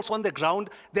 Water falls on the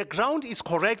ground is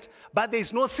correct, but there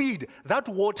is no seed. That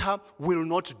water will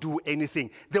not do anything.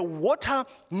 The water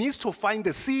needs to find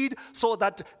the seed so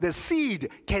that the seed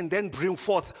can then bring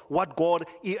forth what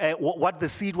the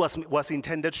seed was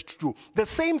intended to do. The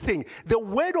same thing, the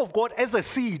word of God as a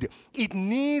seed,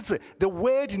 the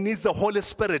word needs the Holy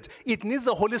Spirit. It needs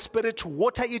the Holy Spirit to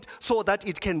water it so that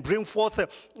it can bring forth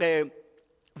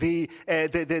the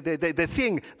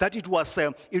thing that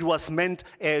it was meant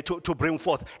to bring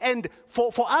forth. And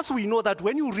for us, we know that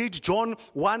when you read John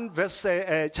 1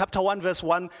 chapter 1 verse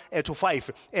 1 to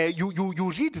 5,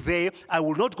 you read there. I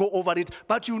will not go over it,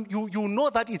 but you know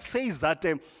that it says that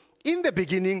in the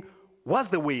beginning was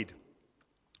the Word,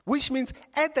 which means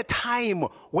at the time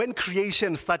when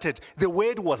creation started, the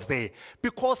Word was there,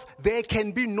 because there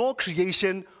can be no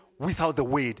creation without the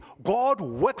Word. God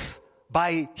works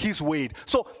by his word.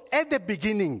 So at the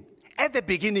beginning, and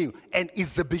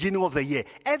it's the beginning of the year,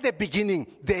 at the beginning,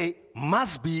 there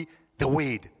must be the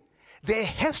word. There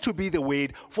has to be the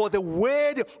word, for the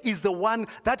word is the one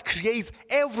that creates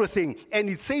everything. And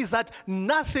it says that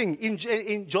nothing,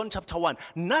 in John chapter 1,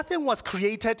 nothing was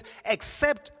created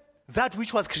except that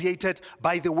which was created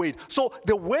by the word. So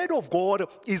the word of God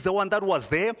is the one that was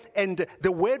there, and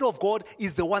the word of God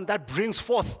is the one that brings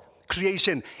forth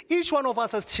creation. Each one of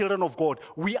us as children of God,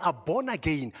 we are born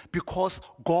again because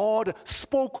God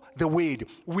spoke the word.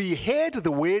 We heard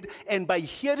the word, and by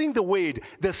hearing the word,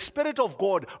 the Spirit of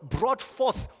God brought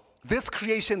forth this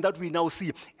creation that we now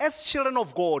see. As children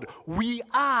of God, we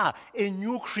are a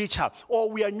new creature, or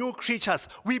we are new creatures.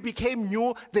 We became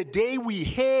new the day we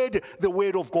heard the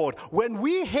word of God. When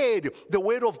we heard the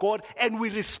word of God and we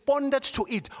responded to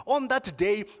it, on that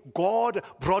day, God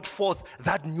brought forth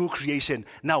that new creation.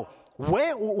 Now,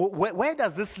 where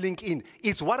does this link in?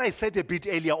 It's what I said a bit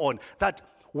earlier on, that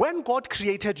when God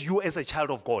created you as a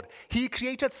child of God, he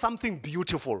created something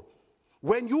beautiful.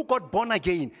 When you got born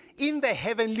again, in the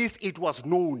heavenlies it was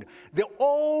known. The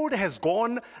old has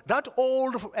gone. That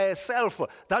old self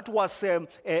that was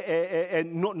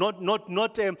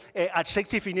not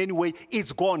attractive in any way,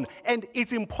 it's gone. And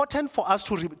it's important for us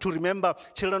to remember,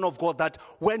 children of God, that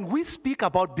when we speak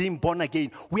about being born again,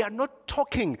 we are not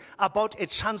talking about a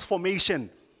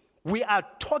transformation. We are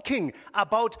talking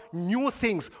about new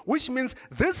things, which means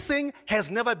this thing has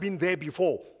never been there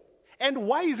before. And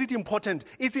why is it important?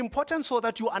 It's important so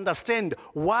that you understand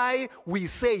why we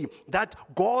say that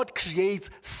God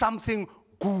creates something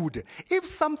good. If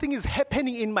something is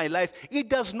happening in my life, it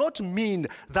does not mean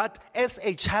that as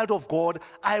a child of God,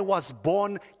 I was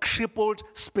born crippled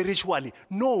spiritually.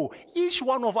 No, each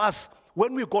one of us,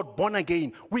 when we got born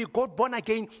again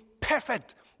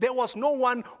perfect. There was no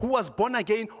one who was born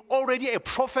again already a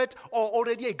prophet or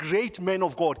already a great man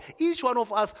of God. Each one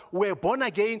of us were born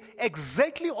again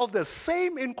exactly of the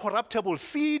same incorruptible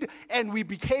seed, and we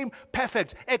became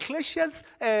perfect. Ecclesiastes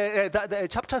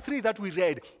chapter 3 that we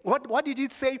read, what did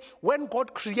it say? When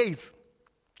God creates,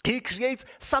 he creates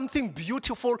something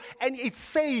beautiful, and it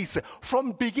says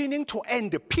from beginning to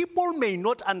end, people may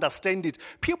not understand it.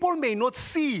 People may not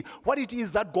see what it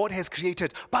is that God has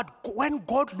created. But when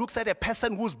God looks at a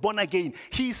person who's born again,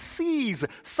 he sees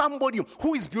somebody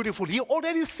who is beautiful. He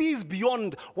already sees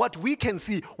beyond what we can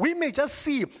see. We may just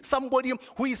see somebody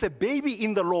who is a baby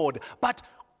in the Lord, but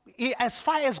as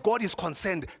far as God is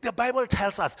concerned, the Bible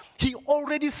tells us He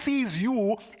already sees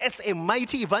you as a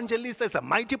mighty evangelist, as a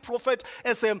mighty prophet,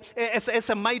 as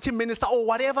a mighty minister, or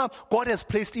whatever God has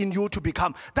placed in you to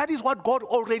become. That is what God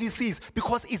already sees,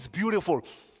 because it's beautiful.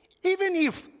 Even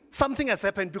if something has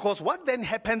happened, because what then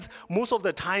happens most of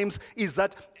the times is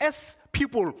that as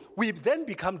people, we then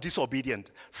become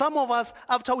disobedient. Some of us,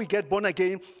 after we get born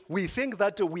again, we think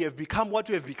that we have become what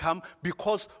we have become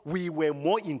because we were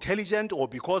more intelligent or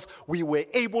because we were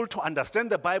able to understand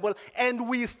the Bible, and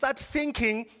we start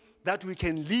thinking that we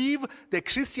can live the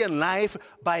Christian life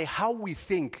by how we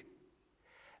think.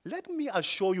 Let me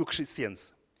assure you,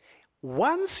 Christians,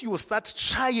 once you start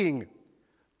trying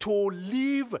to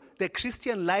live the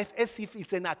Christian life as if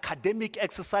it's an academic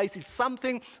exercise, it's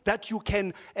something that you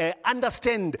can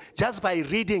understand just by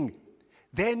reading,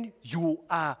 then you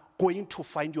are going to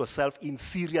find yourself in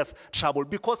serious trouble.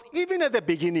 Because even at the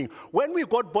beginning, when we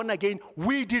got born again,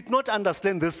 we did not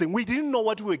understand this thing. We didn't know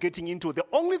what we were getting into. The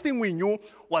only thing we knew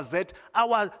was that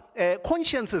our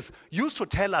consciences used to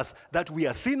tell us that we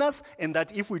are sinners and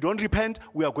that if we don't repent,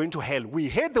 we are going to hell. We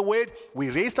heard the word,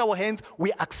 we raised our hands,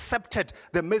 we accepted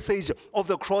the message of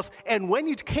the cross, and when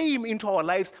it came into our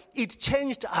lives, it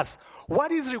changed us.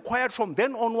 What is required from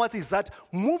then onwards is that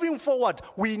moving forward,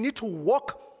 we need to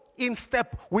walk in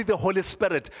step with the Holy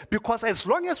Spirit, because as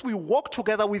long as we walk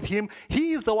together with Him,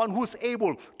 He is the one who's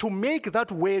able to make that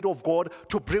word of God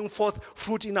to bring forth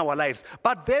fruit in our lives.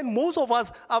 But then most of us,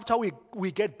 after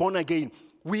we get born again,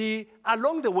 we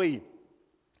along the way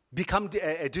become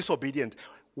disobedient.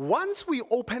 Once we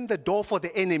open the door for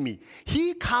the enemy,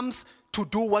 he comes to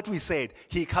do what we said.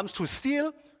 He comes to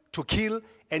steal, to kill,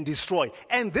 and destroy.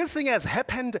 And this thing has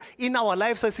happened in our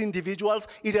lives as individuals.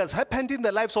 It has happened in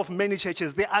the lives of many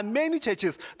churches. There are many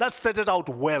churches that started out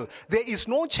well. There is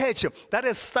no church that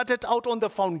has started out on the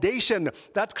foundation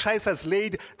that Christ has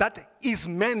laid that is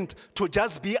meant to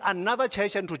just be another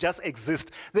church and to just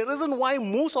exist. The reason why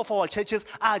most of our churches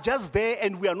are just there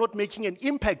and we are not making an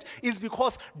impact is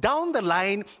because down the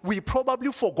line, we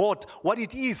probably forgot what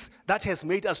it is that has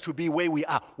made us to be where we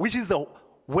are, which is the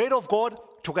Word of God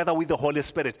together with the Holy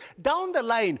Spirit. Down the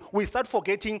line, we start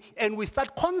forgetting and we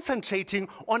start concentrating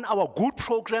on our good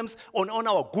programs, on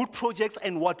our good projects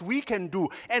and what we can do.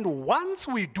 And once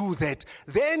we do that,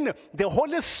 then the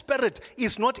Holy Spirit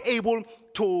is not able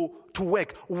to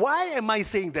work. Why am I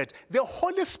saying that? The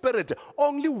Holy Spirit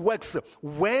only works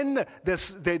when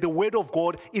the Word of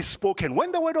God is spoken.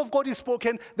 When the Word of God is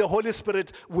spoken, the Holy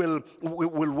Spirit will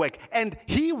work. And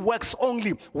He works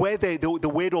only where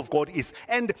the Word of God is.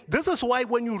 And this is why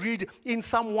when you read in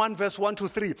Psalm 1 verse 1 to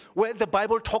 3, where the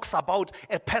Bible talks about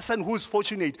a person who's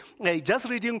fortunate, just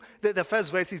reading the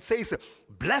first verse, it says,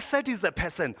 "Blessed is the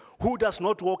person who does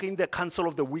not walk in the counsel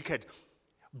of the wicked."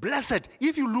 Blessed,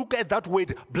 if you look at that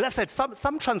word, blessed,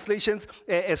 some translations,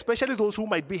 especially those who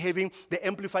might be having the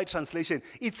Amplified translation,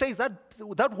 it says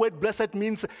that word blessed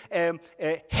means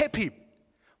happy,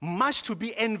 much to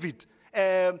be envied.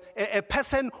 A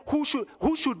person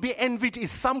who should be envied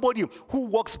is somebody who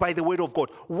walks by the word of God.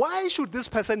 Why should this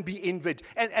person be envied?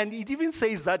 And it even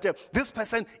says that this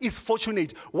person is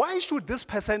fortunate. Why should this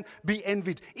person be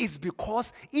envied? It's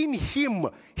because in him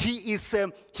he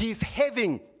is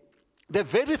having the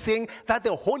very thing that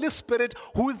the Holy Spirit,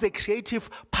 who is the creative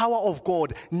power of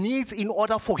God, needs in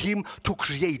order for him to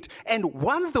create. And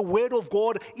once the Word of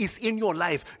God is in your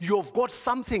life, you've got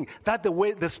something that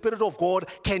the Spirit of God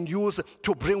can use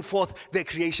to bring forth the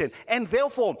creation. And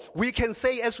therefore, we can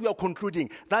say, as we are concluding,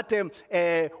 that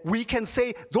we can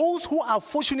say those who are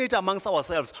fortunate amongst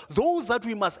ourselves, those that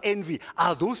we must envy,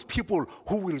 are those people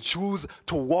who will choose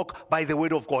to walk by the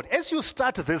Word of God. As you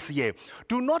start this year,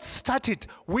 do not start it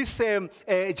with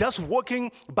just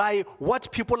walking by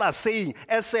what people are saying,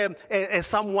 as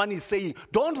someone is saying.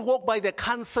 Don't walk by the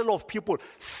counsel of people.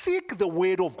 Seek the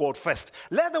Word of God first.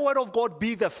 Let the Word of God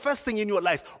be the first thing in your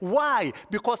life. Why?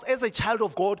 Because as a child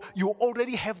of God, you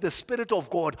already have the Spirit of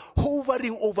God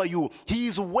hovering over you. He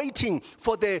is waiting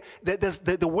for the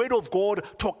Word of God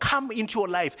to come into your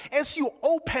life. As you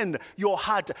open your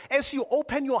heart,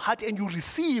 and you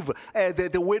receive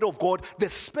the Word of God, the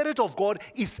Spirit of God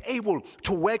is able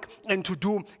to work and to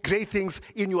do great things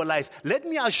in your life. Let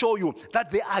me assure you that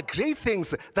there are great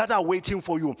things that are waiting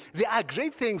for you. There are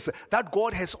great things that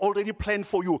God has already planned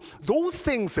for you. Those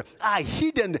things are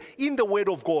hidden in the Word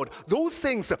of God. Those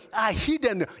things are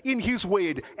hidden in His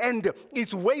Word, and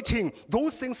it's waiting.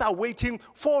 Those things are waiting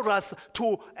for us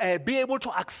to be able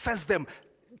to access them.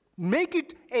 Make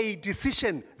it a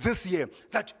decision this year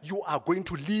that you are going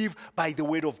to live by the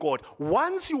word of God.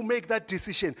 Once you make that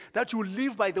decision that you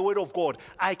live by the word of God,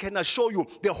 I can assure you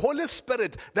the Holy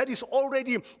Spirit that is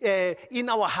already in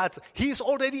our hearts, He is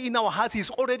already in our hearts, He is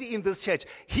already in this church.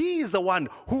 He is the one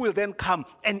who will then come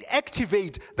and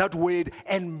activate that word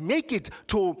and make it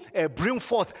to bring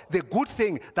forth the good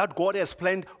thing that God has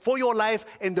planned for your life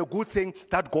and the good thing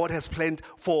that God has planned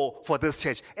for this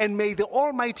church. And may the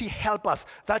Almighty help us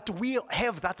that we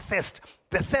have that thirst.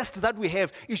 The thirst that we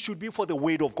have, it should be for the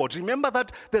word of God. Remember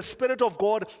that the Spirit of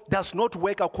God does not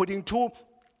work according to,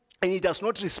 and He does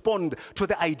not respond to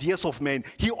the ideas of men.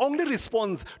 He only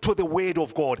responds to the word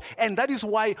of God. And that is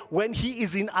why when He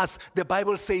is in us, the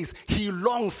Bible says He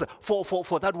longs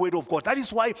for that word of God. That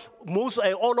is why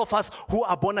all of us who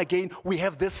are born again, we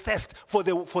have this thirst for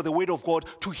the word of God,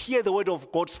 to hear the word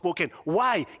of God spoken.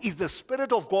 Why? It's the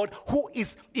Spirit of God who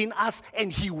is in us,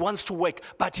 and He wants to work.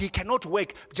 But He cannot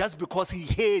work just because He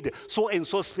heard so and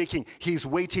so speaking. He is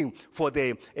waiting for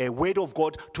the word of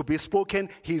God to be spoken.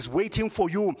 He is waiting for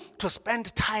you to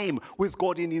spend time with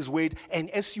God in His word, and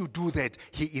as you do that,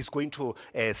 He is going to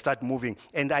start moving.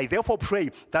 And I therefore pray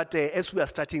that as we are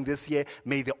starting this year,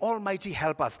 may the Almighty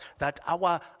help us that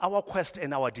our quest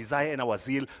and our desire and our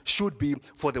zeal should be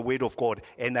for the word of God.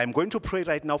 And I'm going to pray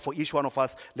right now for each one of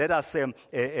us. Let us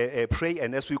pray,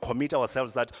 and as we commit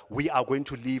ourselves that we are going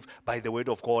to live by the word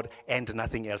of God and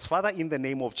nothing else. Father, in the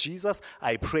name of Jesus,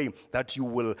 I pray that you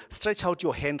will stretch out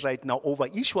your hand right now over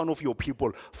each one of your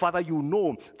people. Father, you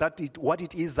know that what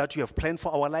it is that you have planned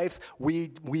for our lives.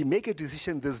 We make a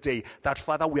decision this day that,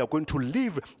 Father, we are going to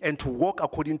live and to walk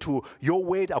according to your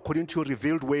word, according to your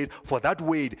revealed word, for that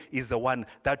word is the one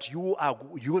that you are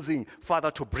using,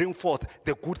 Father, to bring forth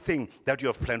the good thing that you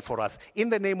have planned for us. In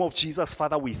the name of Jesus,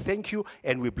 Father, we thank you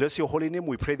and we bless your holy name.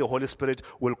 We pray the Holy Spirit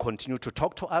will continue to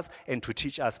talk to us and to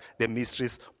teach us the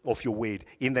mysteries of your word.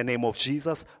 In the name of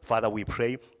Jesus, Father, we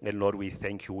pray, and Lord, we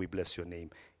thank you. We bless your name.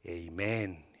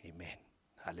 Amen. Amen.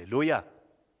 Hallelujah.